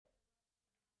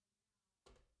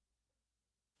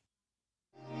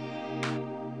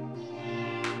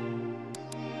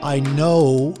I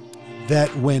know that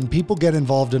when people get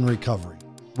involved in recovery,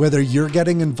 whether you're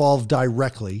getting involved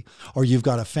directly or you've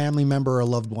got a family member or a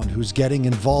loved one who's getting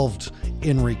involved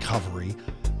in recovery,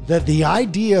 that the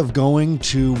idea of going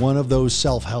to one of those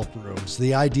self-help rooms,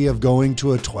 the idea of going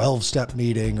to a 12-step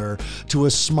meeting or to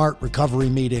a smart recovery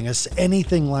meeting,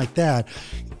 anything like that,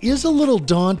 is a little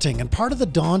daunting. And part of the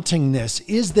dauntingness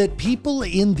is that people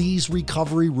in these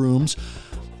recovery rooms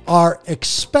are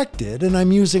expected, and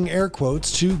I'm using air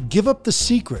quotes, to give up the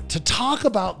secret, to talk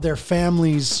about their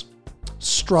family's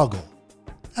struggle.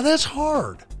 And that's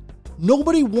hard.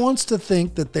 Nobody wants to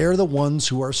think that they're the ones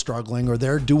who are struggling or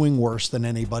they're doing worse than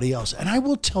anybody else. And I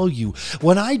will tell you,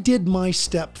 when I did my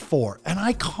step 4 and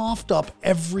I coughed up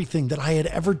everything that I had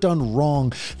ever done wrong,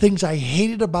 things I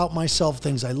hated about myself,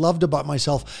 things I loved about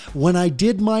myself, when I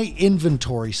did my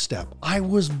inventory step, I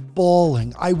was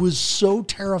bawling. I was so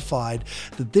terrified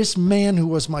that this man who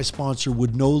was my sponsor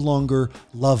would no longer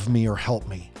love me or help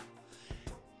me.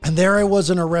 And there I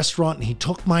was in a restaurant and he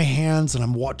took my hands and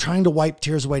I'm trying to wipe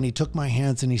tears away. And he took my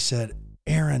hands and he said,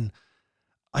 "Aaron,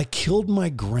 I killed my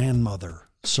grandmother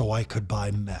so I could buy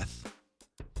meth."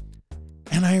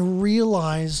 And I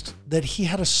realized that he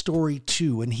had a story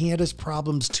too, and he had his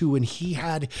problems too, and he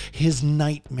had his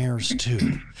nightmares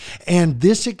too. And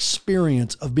this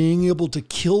experience of being able to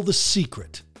kill the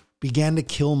secret began to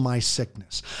kill my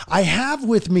sickness. I have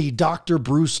with me Dr.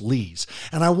 Bruce Lees,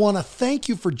 and I want to thank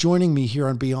you for joining me here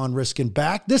on Beyond Risk and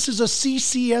Back. This is a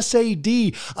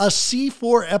CCSAD, a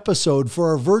C4 episode for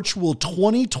our virtual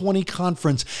 2020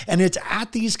 conference, and it's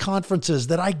at these conferences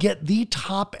that I get the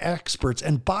top experts.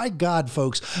 And by God,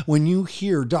 folks, when you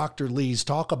hear Dr. Lees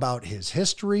talk about his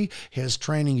history, his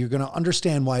training, you're going to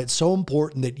understand why it's so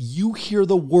important that you hear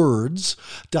the words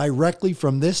directly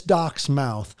from this doc's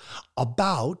mouth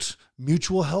about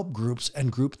mutual help groups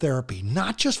and group therapy,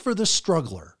 not just for the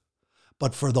struggler,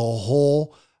 but for the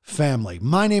whole family.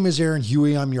 My name is Aaron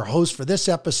Huey. I'm your host for this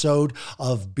episode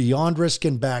of Beyond Risk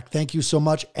and Back. Thank you so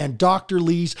much. And Dr.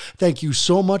 Lees, thank you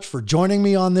so much for joining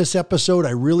me on this episode.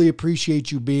 I really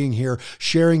appreciate you being here,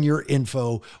 sharing your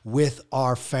info with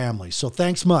our family. So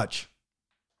thanks much.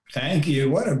 Thank you.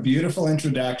 What a beautiful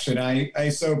introduction. I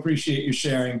so appreciate you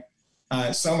sharing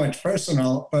so much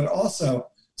personal, but also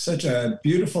such a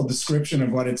beautiful description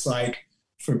of what it's like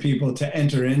for people to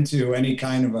enter into any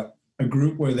kind of a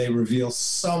group where they reveal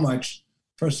so much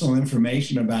personal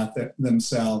information about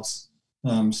themselves.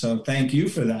 So thank you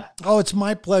for that. Oh, it's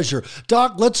my pleasure.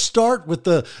 Doc, let's start with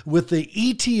the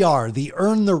ETR, the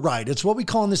earn the right. It's what we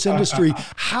call in this industry.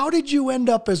 How did you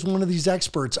end up as one of these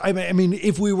experts? I mean,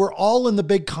 if we were all in the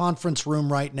big conference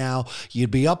room right now, you'd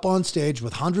be up on stage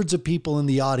with hundreds of people in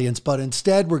the audience, but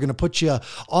instead we're going to put you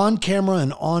on camera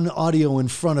and on audio in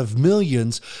front of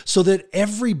millions so that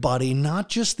everybody, not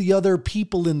just the other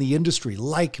people in the industry,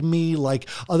 like me, like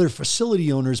other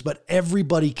facility owners, but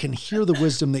everybody can hear the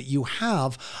wisdom that you have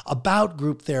about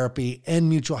group therapy and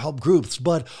mutual help groups.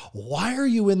 But why are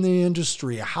you in the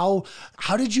industry? How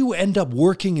did you end up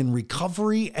working in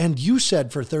recovery? And you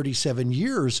said for 37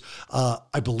 years,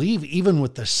 I believe, even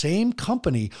with the same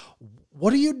company.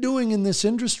 What are you doing in this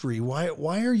industry?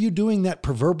 Why are you doing that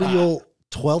proverbial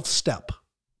 12th step?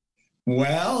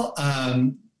 Well,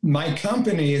 my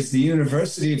company is the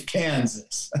University of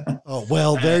Kansas. Oh,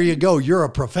 well, there you go. You're a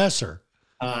professor.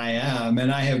 I am,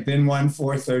 and I have been one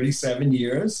for 37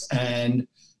 years, and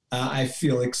I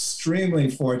feel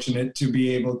extremely fortunate to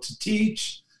be able to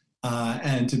teach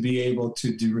and to be able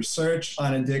to do research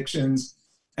on addictions,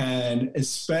 and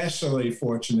especially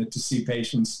fortunate to see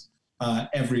patients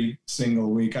every single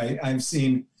week. I've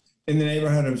seen in the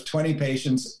neighborhood of 20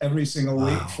 patients every single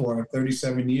week for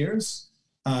 37 years.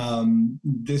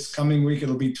 This coming week,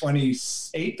 it'll be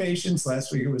 28 patients.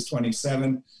 Last week, it was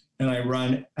 27, and I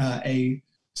run a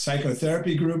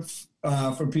psychotherapy group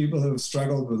for people who have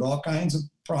struggled with all kinds of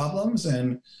problems.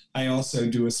 And I also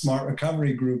do a smart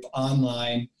recovery group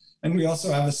online. And we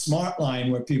also have a smart line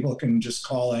where people can just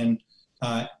call in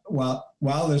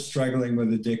while they're struggling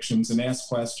with addictions and ask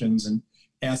questions and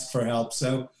ask for help.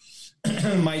 So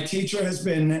my teacher has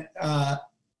been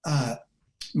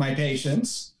my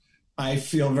patients. I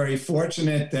feel very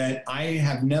fortunate that I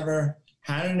have never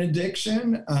had an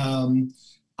addiction.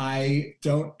 I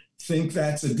don't think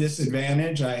that's a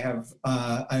disadvantage.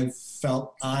 I've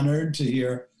felt honored to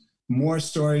hear more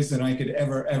stories than I could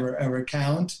ever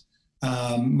count.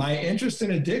 My interest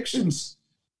in addictions,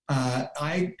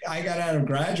 I got out of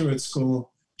graduate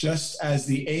school just as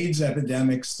the AIDS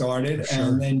epidemic started, sure.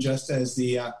 And then just as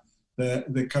the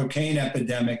cocaine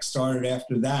epidemic started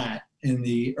after that in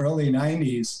the early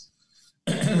 90s.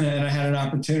 And I had an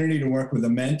opportunity to work with a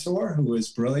mentor who was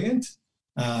brilliant.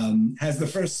 has the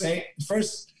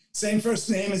same first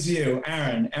name as you,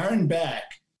 Aaron Beck.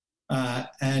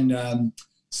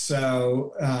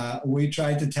 So we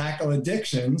tried to tackle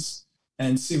addictions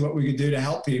and see what we could do to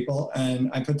help people. And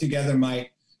I put together my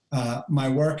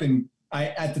work. And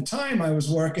at the time I was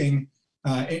working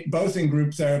both in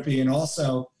group therapy and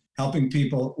also helping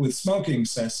people with smoking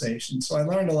cessation. So I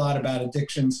learned a lot about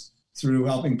addictions through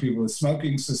helping people with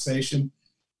smoking cessation.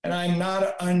 And I'm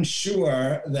not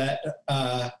unsure that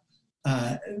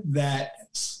that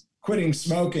quitting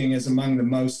smoking is among the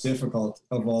most difficult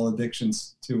of all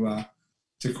addictions to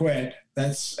quit.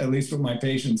 That's at least what my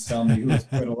patients tell me, who have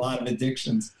quit a lot of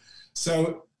addictions.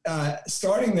 So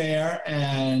starting there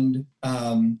and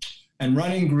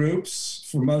running groups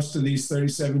for most of these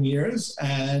 37 years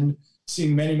and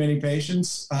seeing many, many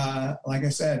patients. Like I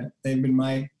said, they've been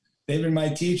my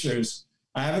teachers.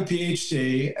 I have a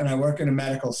PhD and I work in a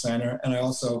medical center, and I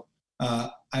also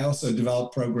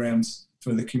develop programs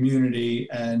for the community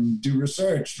and do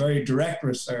research, very direct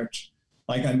research.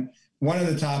 Like one of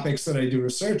the topics that I do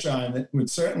research on that would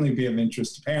certainly be of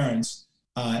interest to parents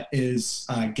is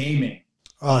gaming.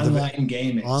 Online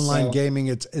gaming. Online gaming,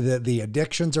 it's the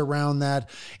addictions around that.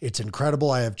 It's incredible.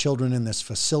 I have children in this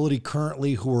facility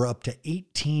currently who are up to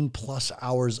 18 plus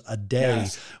hours a day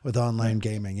with online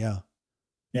gaming. Yeah.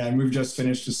 Yeah. And we've just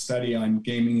finished a study on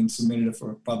gaming and submitted it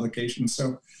for publication.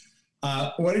 So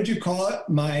what did you call it?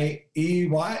 My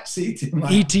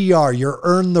ETR, your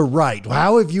earn the right.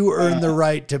 How have you earned the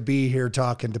right to be here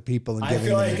talking to people and giving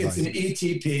them advice? I feel like it's an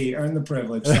ETP, earn the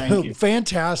privilege. Thank you.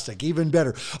 Fantastic. Even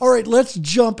better. All right, let's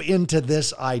jump into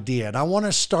this idea. And I want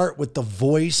to start with the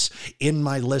voice in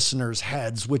my listeners'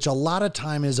 heads, which a lot of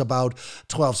time is about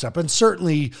 12-step. And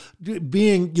certainly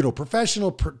being,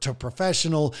 professional to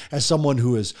professional, as someone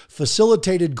who has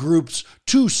facilitated groups,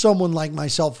 to someone like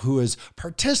myself who has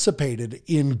participated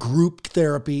in group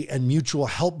therapy and mutual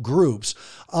help groups,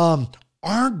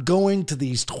 aren't going to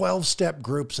these 12-step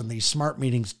groups and these smart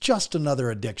meetings just another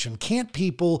addiction? Can't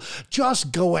people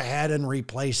just go ahead and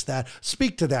replace that?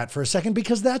 Speak to that for a second,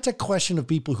 because that's a question of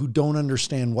people who don't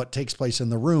understand what takes place in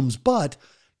the rooms. But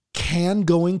can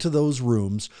going to those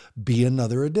rooms be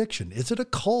another addiction? Is it a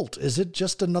cult? Is it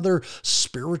just another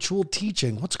spiritual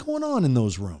teaching? What's going on in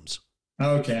those rooms?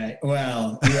 Okay,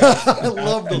 well, I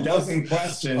love a dozen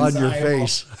questions on your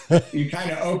face. You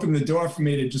kind of opened the door for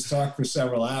me to just talk for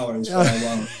several hours, but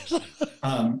I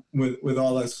won't, with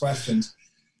all those questions.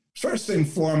 First and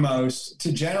foremost,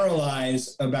 to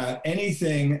generalize about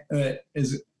anything that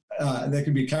is that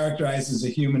could be characterized as a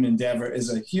human endeavor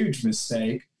is a huge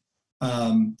mistake.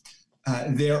 There's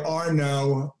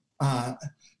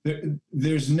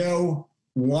no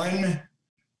one.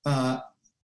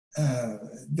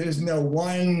 There's no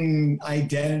one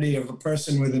identity of a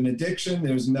person with an addiction.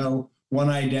 There's no one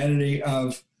identity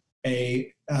of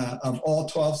all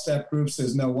 12-step groups.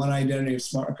 There's no one identity of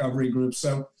smart recovery groups.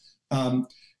 So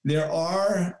there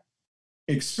are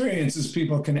experiences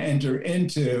people can enter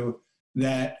into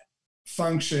that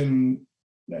function,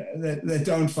 that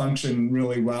don't function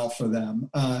really well for them.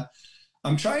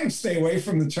 I'm trying to stay away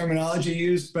from the terminology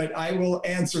used, but I will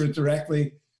answer it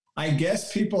directly. I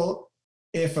guess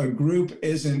if a group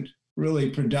isn't really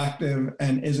productive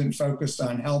and isn't focused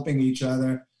on helping each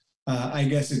other, I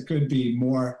guess it could be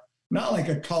more, not like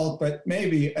a cult, but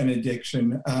maybe an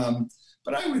addiction.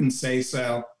 But I wouldn't say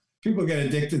so. People get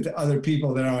addicted to other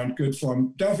people that aren't good for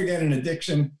them. Don't forget, an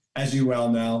addiction, as you well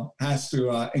know, has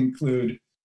to include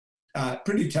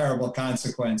pretty terrible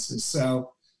consequences.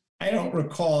 So I don't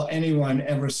recall anyone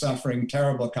ever suffering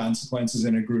terrible consequences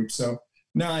in a group. So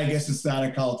no, I guess it's not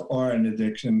a cult or an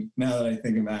addiction, now that I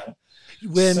think about it.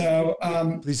 Please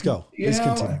go. Please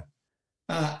continue.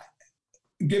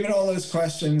 Given all those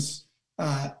questions,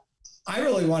 I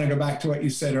really want to go back to what you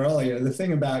said earlier, the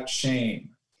thing about shame.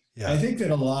 Yeah. I think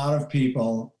that a lot of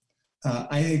people,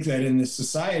 I think that in the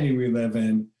society we live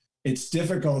in, it's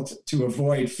difficult to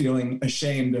avoid feeling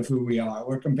ashamed of who we are.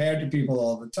 We're compared to people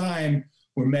all the time.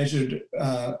 We're measured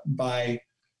by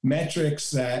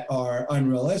metrics that are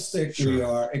unrealistic. Sure. We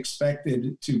are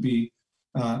expected to be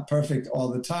perfect all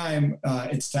the time.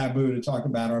 It's taboo to talk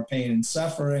about our pain and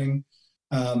suffering.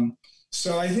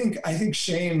 So I think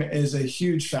shame is a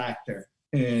huge factor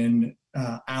in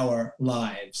our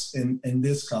lives in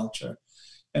this culture.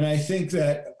 And I think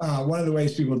that one of the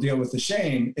ways people deal with the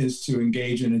shame is to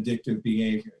engage in addictive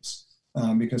behaviors,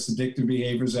 because addictive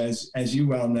behaviors, as you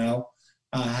well know,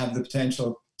 have the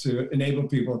potential to enable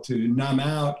people to numb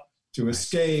out, to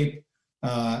escape.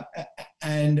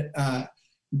 And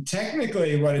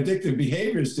technically what addictive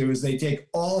behaviors do is they take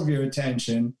all of your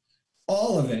attention,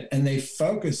 all of it, and they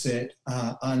focus it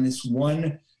on this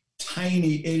one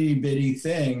tiny itty bitty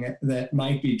thing that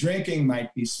might be drinking,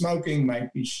 might be smoking,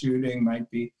 might be shooting, might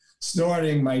be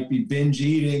snorting, might be binge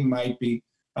eating, might be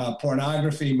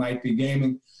pornography, might be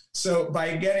gaming. So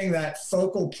by getting that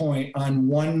focal point on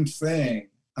one thing,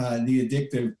 the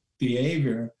addictive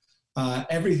behavior,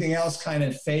 everything else kind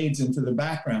of fades into the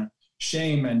background.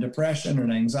 Shame and depression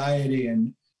and anxiety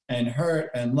and hurt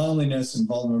and loneliness and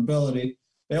vulnerability,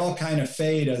 they all kind of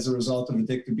fade as a result of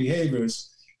addictive behaviors.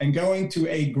 And going to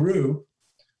a group,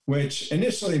 which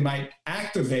initially might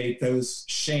activate those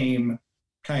shame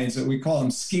kinds that we call them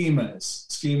schemas.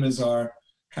 Schemas are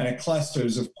kind of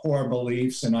clusters of core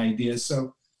beliefs and ideas.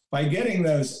 So by getting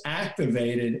those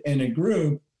activated in a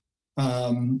group,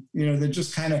 they're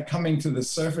just kind of coming to the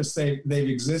surface. They've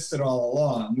existed all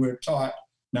along. We're taught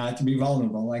not to be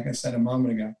vulnerable, like I said a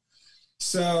moment ago.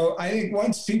 So I think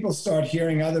once people start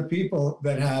hearing other people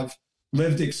that have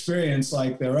lived experience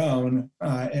like their own,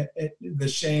 the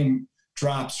shame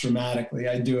drops dramatically.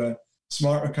 I do a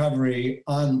Smart Recovery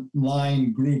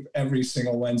online group every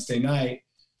single Wednesday night.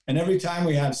 And every time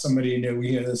we have somebody new, we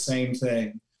hear the same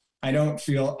thing. I don't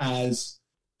feel as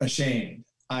ashamed.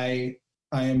 I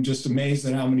am just amazed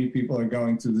at how many people are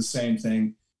going through the same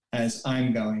thing as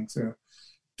I'm going through.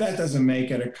 That doesn't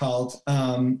make it a cult,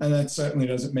 and that certainly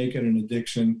doesn't make it an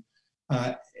addiction.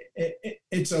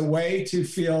 It's a way to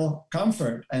feel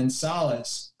comfort and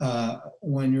solace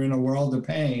when you're in a world of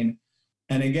pain.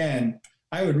 And again,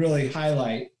 I would really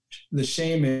highlight the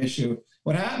shame issue.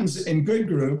 What happens in good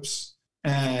groups,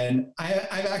 and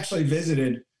I've actually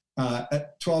visited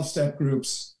 12-step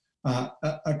groups,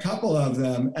 a couple of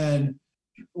them, and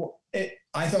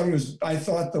I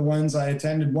thought the ones I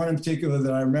attended, one in particular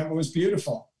that I remember was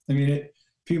beautiful. I mean,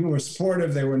 people were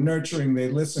supportive, they were nurturing, they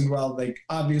listened well, they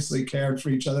obviously cared for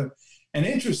each other. And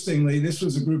interestingly, this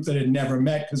was a group that had never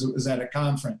met because it was at a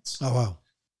conference. Oh, wow.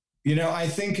 I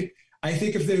think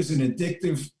if there's an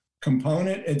addictive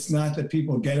component, it's not that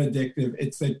people get addictive,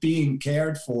 it's that being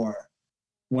cared for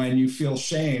when you feel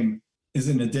shame is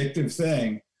an addictive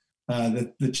thing.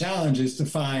 The challenge is to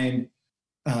find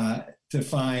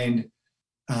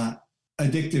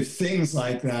addictive things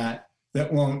like that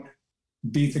won't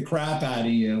beat the crap out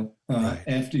of you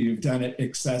after you've done it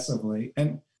excessively.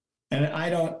 And I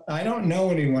don't know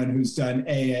anyone who's done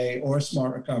AA or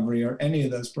Smart Recovery or any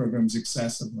of those programs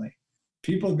excessively.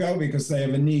 People go because they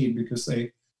have a need, because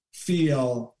they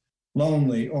feel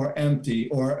lonely or empty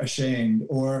or ashamed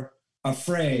or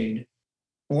afraid,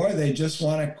 or they just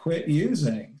want to quit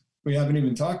using. We haven't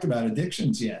even talked about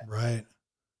addictions yet. Right.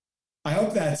 I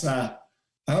hope that's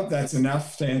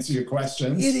enough to answer your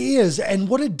questions. It is. And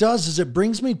what it does is it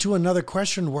brings me to another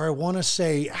question where I want to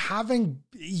say, having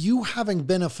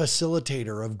been a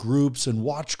facilitator of groups and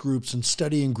watch groups and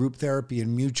studying group therapy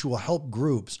and mutual help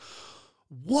groups,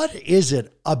 what is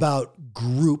it about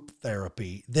group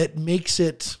therapy that makes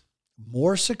it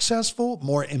more successful,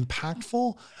 more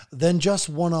impactful than just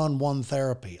one-on-one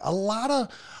therapy? A lot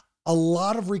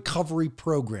of recovery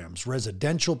programs,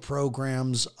 residential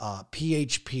programs,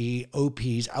 PHP,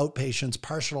 OPs, outpatients,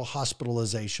 partial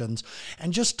hospitalizations,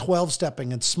 and just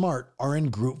 12-stepping and SMART are in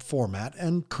group format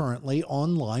and currently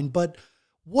online. But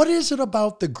what is it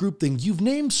about the group thing? You've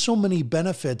named so many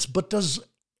benefits, but does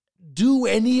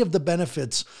any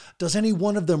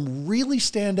one of them really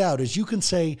stand out as you can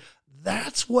say,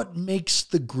 that's what makes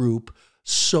the group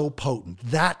so potent,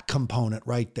 that component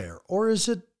right there? Or is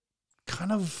it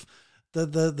kind of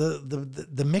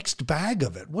the mixed bag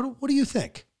of it? What do you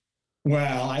think?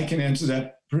 Well, I can answer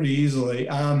that pretty easily.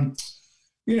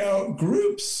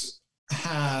 Groups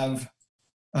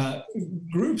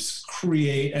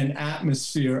create an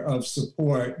atmosphere of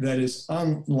support that is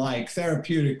unlike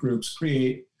therapeutic groups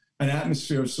create an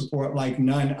atmosphere of support like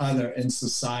none other in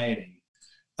society.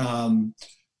 And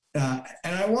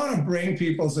I want to bring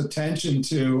people's attention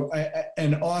to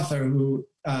an author who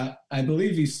I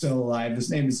believe he's still alive.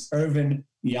 His name is Irvin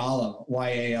Yalom,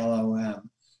 Yalom.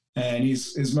 And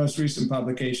his most recent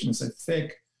publication is a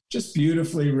thick, just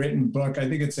beautifully written book. I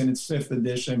think it's in its 5th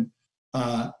edition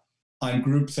on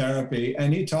group therapy.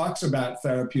 And he talks about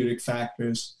therapeutic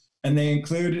factors, and they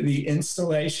include the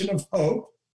installation of hope.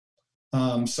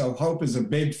 So hope is a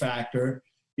big factor.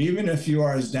 Even if you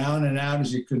are as down and out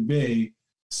as you could be,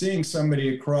 seeing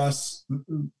somebody across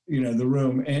the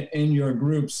room in your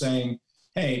group saying,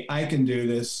 hey, I can do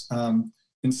this.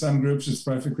 In some groups, it's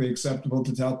perfectly acceptable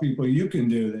to tell people you can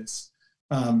do this.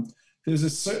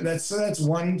 That's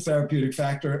one therapeutic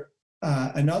factor.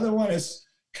 Another one is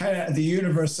kind of the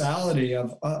universality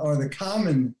of or the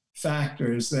common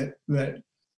factors that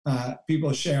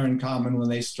people share in common when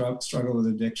they struggle with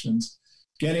addictions.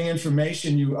 Getting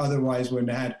information you otherwise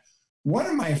wouldn't have had. one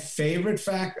of my favorite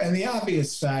factors, and the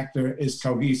obvious factor, is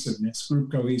cohesiveness,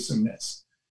 group cohesiveness.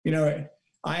 You know,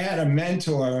 I had a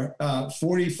mentor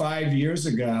 45 years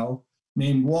ago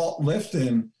named Walt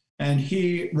Lifton, and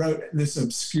he wrote this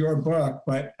obscure book,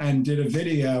 and did a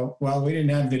video. Well, we didn't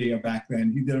have video back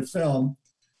then. He did a film,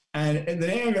 and the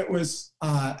name of it was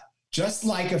Just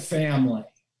Like a Family.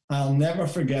 I'll never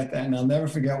forget that, and I'll never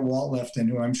forget Walt Lifton,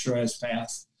 who I'm sure has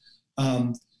passed.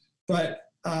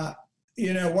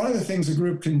 You know, one of the things a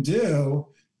group can do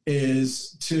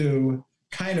is to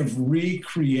kind of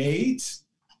recreate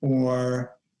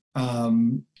or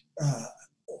kind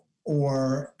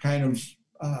of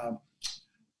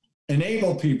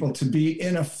enable people to be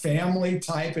in a family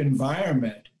type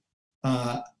environment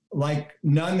like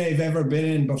none they've ever been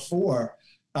in before.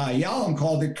 Yalom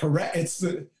called it correct. It's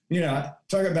the, you know,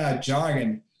 talk about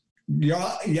jargon.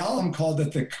 Yalom called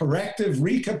it the corrective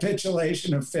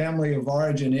recapitulation of family of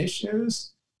origin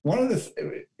issues. One of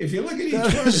the, if you look at each one,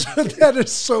 that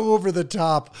is so over the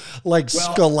top, like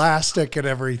scholastic and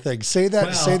everything. Say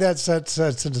that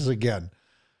sentence again.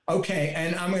 Okay,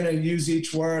 and I'm going to use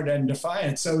each word and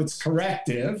define it. So it's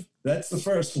corrective. That's the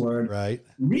first word. Right.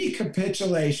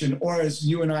 Recapitulation, or as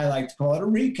you and I like to call it, a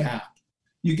recap.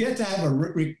 You get to have a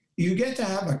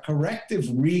corrective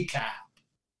recap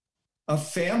of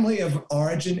family of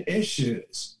origin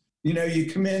issues. You know,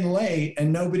 you come in late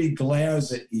and nobody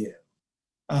glares at you.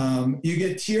 You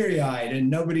get teary-eyed and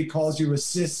nobody calls you a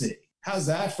sissy. How's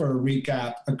that for a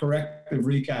recap, a corrective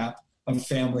recap of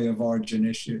family of origin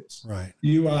issues? Right.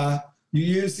 You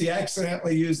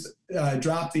accidentally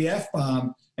drop the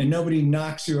F-bomb and nobody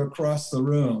knocks you across the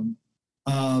room.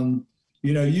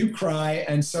 You know, you cry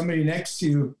and somebody next to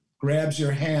you grabs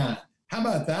your hand. How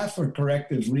about that for a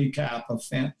corrective recap of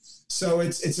family? So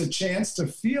it's a chance to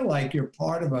feel like you're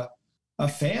part of a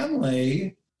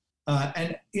family.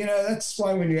 And, you know, that's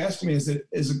why when you ask me, is a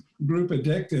group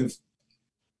addictive?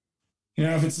 You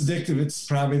know, if it's addictive, it's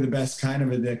probably the best kind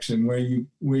of addiction where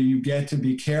you get to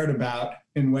be cared about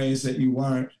in ways that you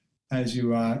weren't as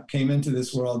you came into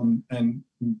this world and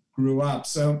grew up.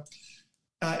 So,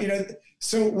 you know,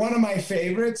 so one of my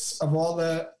favorites of all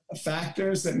the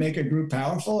factors that make a group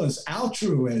powerful is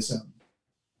altruism.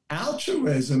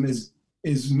 Altruism is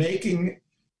making,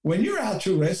 when you're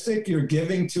altruistic, you're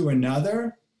giving to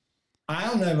another.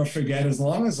 I'll never forget, as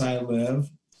long as I live,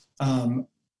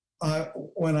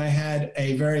 when I had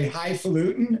a very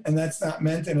highfalutin, and that's not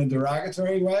meant in a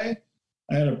derogatory way,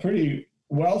 I had a pretty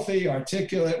wealthy,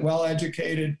 articulate,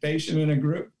 well-educated patient in a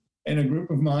group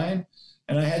of mine.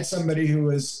 And I had somebody who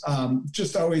was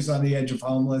just always on the edge of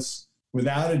homeless,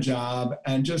 without a job,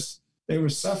 and just, they were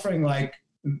suffering like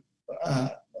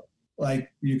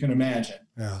you can imagine.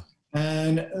 Yeah.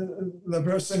 And the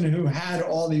person who had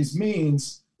all these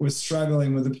means was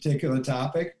struggling with a particular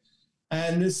topic.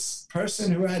 And this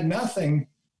person who had nothing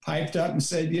piped up and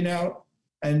said, you know,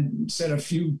 and said a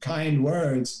few kind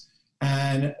words.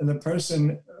 And the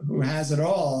person who has it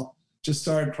all just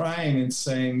started crying and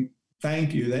saying,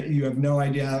 thank you, that you have no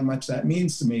idea how much that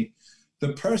means to me.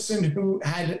 The person who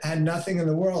had nothing in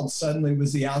the world suddenly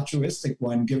was the altruistic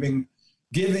one, giving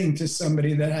to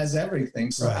somebody that has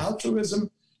everything. So altruism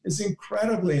is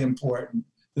incredibly important.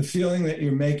 The feeling that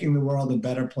you're making the world a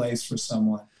better place for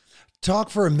someone. Talk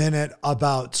for a minute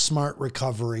about Smart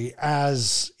Recovery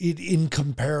as in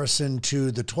comparison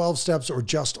to the 12 steps or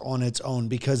just on its own,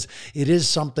 because it is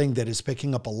something that is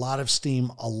picking up a lot of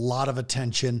steam, a lot of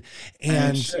attention,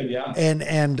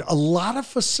 and a lot of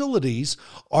facilities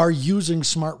are using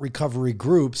Smart Recovery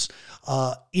groups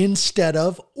instead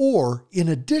of or in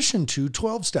addition to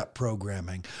 12-step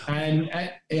programming. And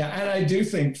I do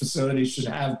think facilities should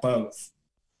have both.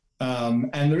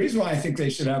 And the reason why I think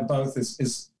they should have both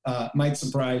is might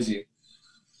surprise you.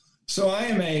 So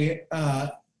I'm a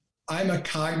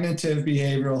cognitive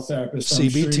behavioral therapist. I'm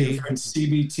CBT. Sure you've heard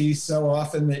CBT so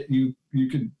often that you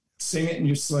could sing it in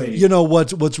your sleep. You know,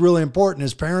 what's really important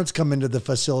is parents come into the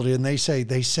facility and they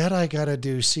said I got to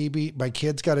do my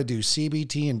kids got to do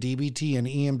CBT and DBT and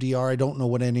EMDR. I don't know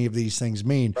what any of these things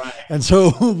mean. Right. And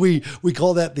so we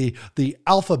call that the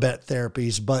alphabet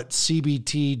therapies, but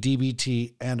CBT,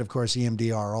 DBT, and of course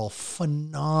EMDR are all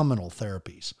phenomenal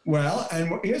therapies. Well,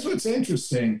 and here's what's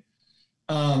interesting.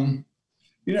 You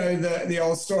know, the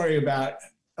old story about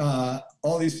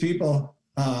all these people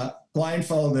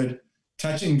blindfolded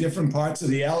touching different parts of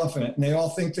the elephant, and they all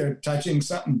think they're touching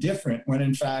something different when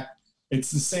in fact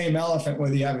it's the same elephant,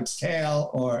 whether you have its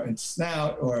tail or its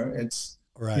snout or its,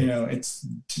 you know, its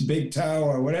big toe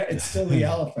or whatever, it's still the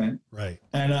elephant. Right.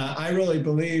 And I really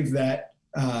believe that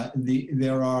I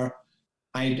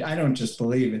don't just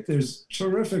believe it, there's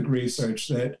terrific research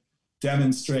that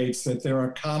demonstrates that there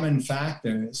are common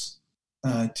factors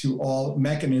to all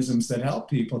mechanisms that help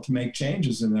people to make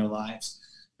changes in their lives.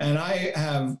 And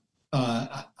I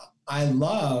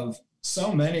love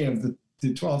so many of the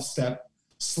 12-step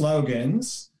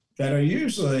slogans that are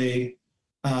usually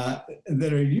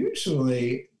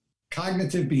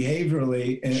cognitive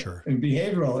behaviorally and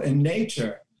behavioral in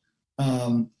nature.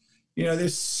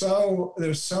 There's so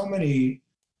many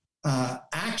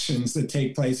actions that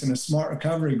take place in a smart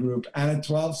recovery group and a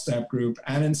 12-step group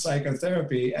and in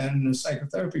psychotherapy and in a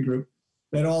psychotherapy group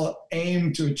that all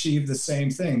aim to achieve the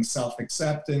same thing: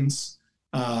 self-acceptance,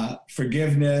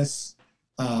 forgiveness,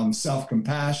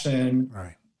 self-compassion,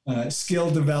 skill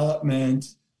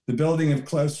development, the building of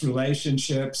close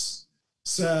relationships.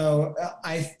 So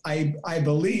I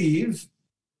believe,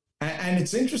 and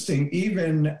it's interesting,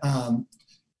 even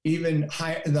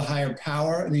the higher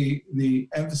power, the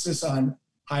emphasis on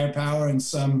higher power in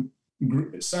some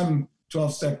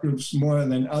 12-step groups more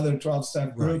than other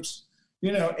 12-step groups.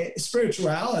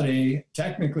 Spirituality,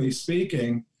 technically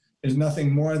speaking, is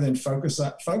nothing more than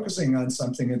focusing on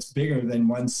something that's bigger than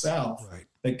oneself,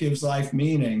 that gives life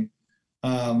meaning.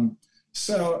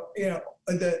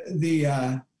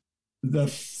 The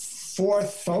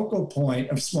fourth focal point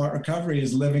of smart recovery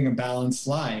is living a balanced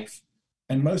life.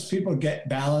 And most people get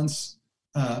balance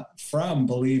from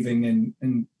believing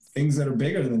in things that are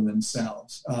bigger than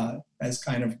themselves as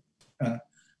kind of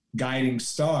guiding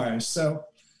stars. So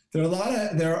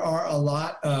there are a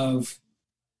lot of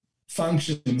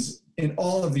functions in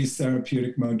all of these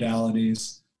therapeutic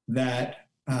modalities that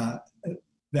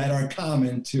are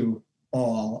common to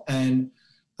all. And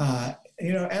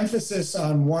emphasis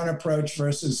on one approach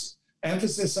versus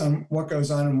emphasis on what goes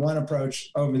on in one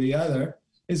approach over the other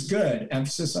is good.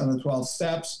 Emphasis on the 12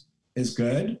 steps is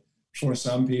good for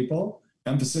some people.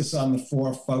 Emphasis on the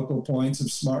 4 focal points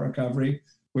of smart recovery,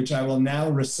 which I will now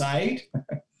recite.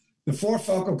 The 4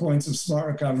 focal points of smart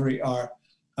recovery are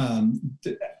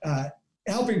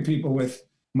helping people with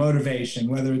motivation,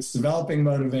 whether it's developing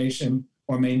motivation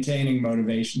or maintaining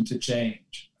motivation to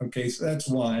change. Okay, so that's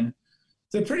one.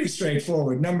 They're pretty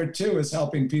straightforward. Number 2 is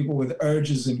helping people with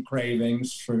urges and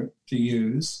cravings to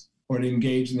use or to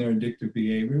engage in their addictive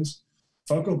behaviors.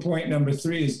 Focal point number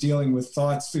 3 is dealing with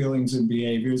thoughts, feelings, and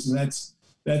behaviors, and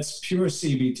that's pure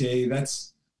CBT.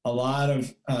 That's a lot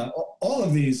of all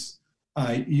of these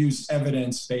use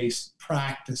evidence-based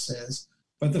practices.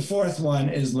 But the 4th one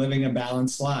is living a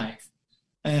balanced life,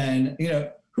 and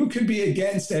who could be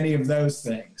against any of those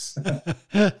things?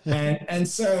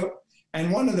 And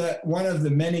one of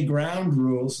the many ground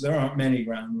rules, there aren't many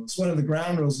ground rules, one of the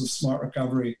ground rules of smart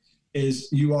recovery is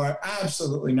you are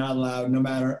absolutely not allowed, no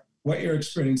matter what your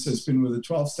experience has been with a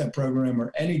 12-step program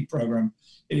or any program,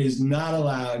 it is not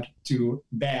allowed to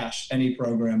bash any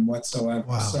program whatsoever.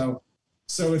 Wow.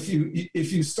 So if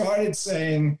you started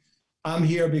saying, I'm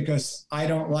here because I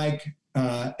don't like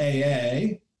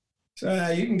AA,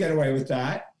 you can get away with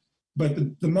that.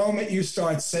 But the moment you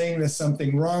start saying there's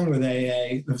something wrong with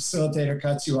AA, the facilitator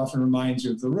cuts you off and reminds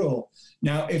you of the rule.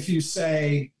 Now, if you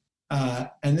say,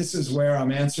 and this is where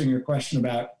I'm answering your question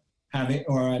about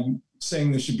I'm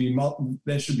saying there should be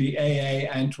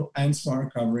AA and smart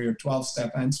recovery, or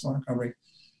 12-step and smart recovery.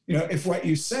 If what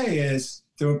you say is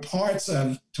there are parts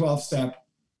of 12-step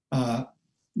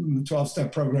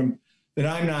program that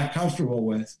I'm not comfortable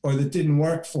with, or that didn't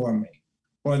work for me,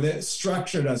 or the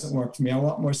structure doesn't work for me, I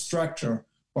want more structure,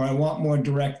 or I want more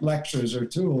direct lectures or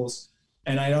tools,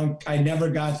 and I never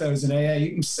got those in AA,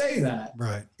 you can say that,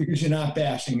 right? Because you're not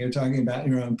bashing, you're talking about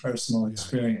your own personal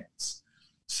experience.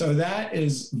 So that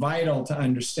is vital to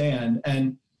understand.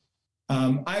 And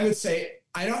I would say,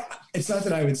 it's not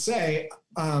that I would say,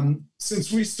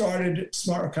 since we started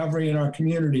Smart Recovery in our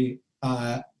community,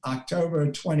 October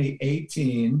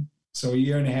 2018, so a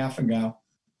year and a half ago,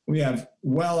 we have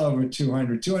well over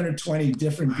 220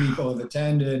 different people have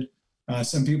attended.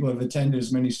 Some people have attended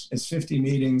as many as 50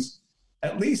 meetings.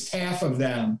 At least half of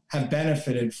them have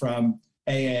benefited from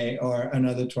AA or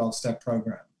another 12-step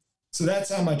program. So that's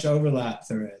how much overlap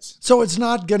there is. So it's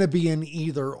not going to be an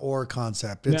either or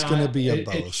concept. It's going to be a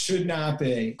both. It should not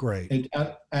be. Great.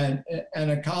 And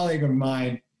a colleague of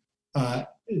mine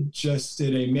just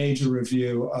did a major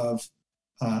review of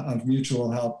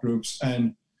mutual help groups.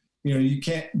 And, you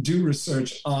can't do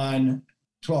research on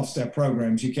 12-step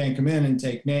programs. You can't come in and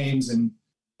take names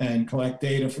and collect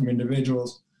data from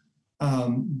individuals.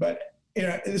 But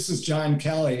this is John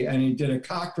Kelly, and he did a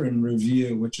Cochrane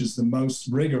review, which is the most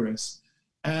rigorous.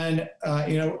 And,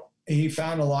 he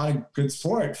found a lot of good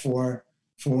support for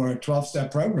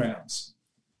 12-step programs.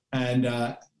 And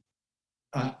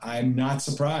I'm not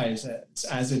surprised,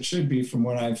 as it should be from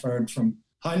what I've heard from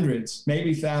hundreds,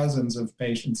 maybe thousands of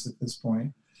patients at this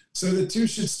point. So the two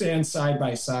should stand side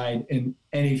by side in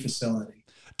any facility.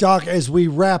 Doc, as we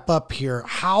wrap up here,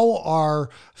 how are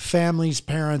families,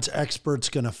 parents, experts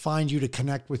going to find you to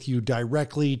connect with you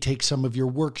directly, take some of your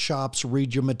workshops,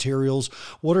 read your materials?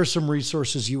 What are some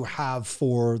resources you have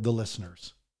for the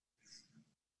listeners?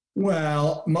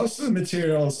 Well, most of the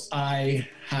materials I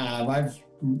have,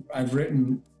 I've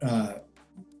written,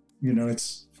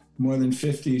 it's more than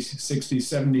 50, 60,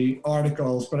 70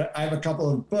 articles, but I have a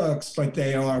couple of books, but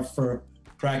they are for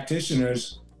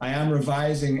practitioners. I am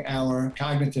revising our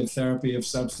cognitive therapy of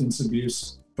substance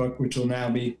abuse book, which will now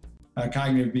be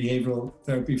cognitive behavioral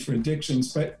therapy for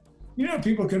addictions. But,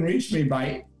 people can reach me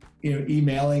by,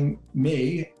 emailing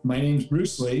me. My name's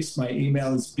Bruce Liese. My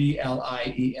email is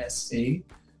BLIESE.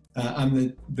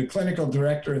 I'm the clinical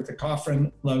director at the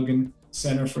Coffrin Logan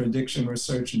Center for Addiction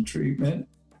Research and Treatment.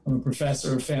 I'm a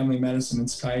professor of family medicine and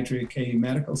psychiatry at KU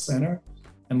Medical Center.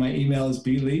 And my email is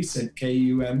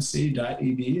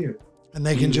bliese@kumc.edu. And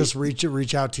they can just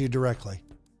reach out to you directly.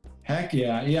 Heck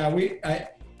yeah. Yeah,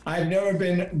 I've never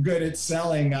been good at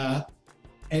selling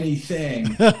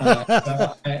anything.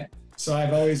 So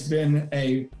I've always been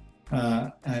a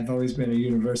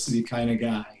university kind of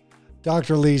guy.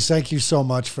 Dr. Liese, thank you so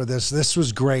much for this. This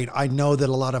was great. I know that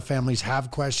a lot of families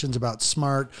have questions about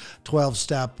SMART,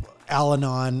 12-step,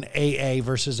 Al-Anon, AA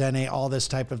versus NA, all this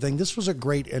type of thing. This was a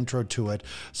great intro to it.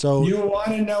 So you want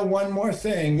to know one more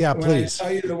thing? Yeah, when please. I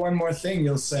tell you the one more thing,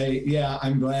 you'll say, yeah,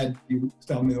 I'm glad you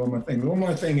tell me the one more thing. The one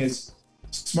more thing is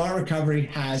Smart Recovery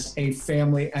has a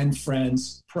family and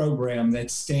friends program that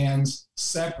stands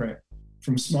separate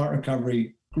from Smart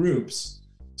Recovery groups.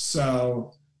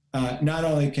 So not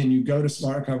only can you go to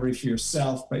Smart Recovery for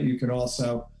yourself, but you can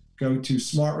also go to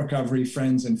Smart Recovery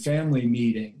friends and family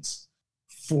meetings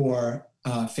for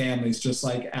families, just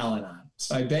like Al-Anon.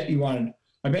 So I bet you wanted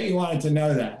to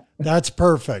know that. That's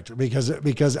perfect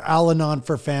because Al-Anon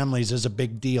for families is a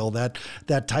big deal. That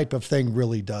type of thing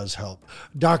really does help.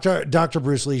 Dr.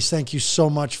 Bruce Liese, thank you so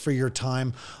much for your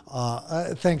time.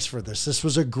 Thanks for this. This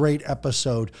was a great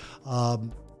episode.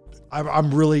 I'm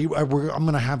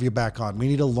going to have you back on. We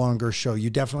need a longer show. You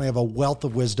definitely have a wealth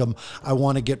of wisdom. I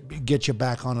want to get you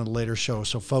back on a later show.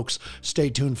 So folks, stay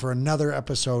tuned for another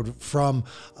episode from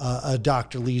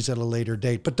Dr. Liese at a later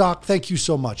date. But Doc, thank you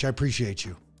so much. I appreciate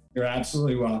you. You're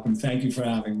absolutely welcome. Thank you for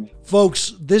having me.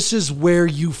 Folks, this is where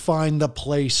you find the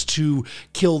place to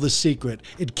kill the secret.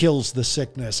 It kills the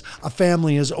sickness. A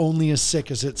family is only as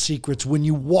sick as its secrets. When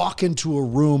you walk into a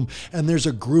room and there's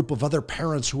a group of other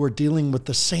parents who are dealing with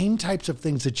the same types of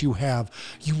things that you have,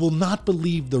 you will not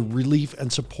believe the relief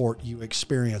and support you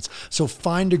experience. So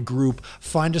find a group,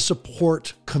 find a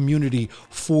support community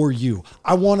for you.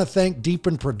 I want to thank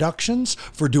Deepen Productions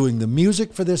for doing the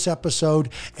music for this episode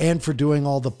and for doing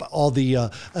all the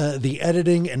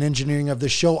editing and engineering of the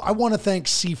show. I want to thank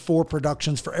C4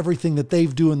 Productions for everything that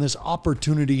they've done in this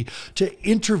opportunity to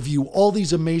interview all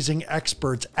these amazing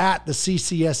experts at the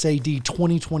CCSAD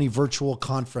 2020 virtual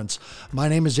conference. My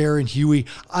name is Aaron Huey.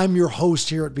 I'm your host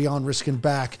here at Beyond Risk and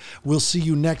Back. We'll see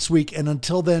you next week. And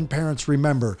until then, parents,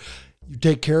 remember, you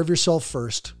take care of yourself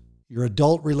first, your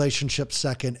adult relationship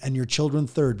second, and your children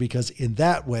third, because in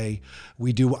that way,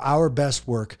 we do our best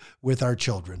work with our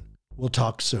children. We'll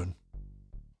talk soon.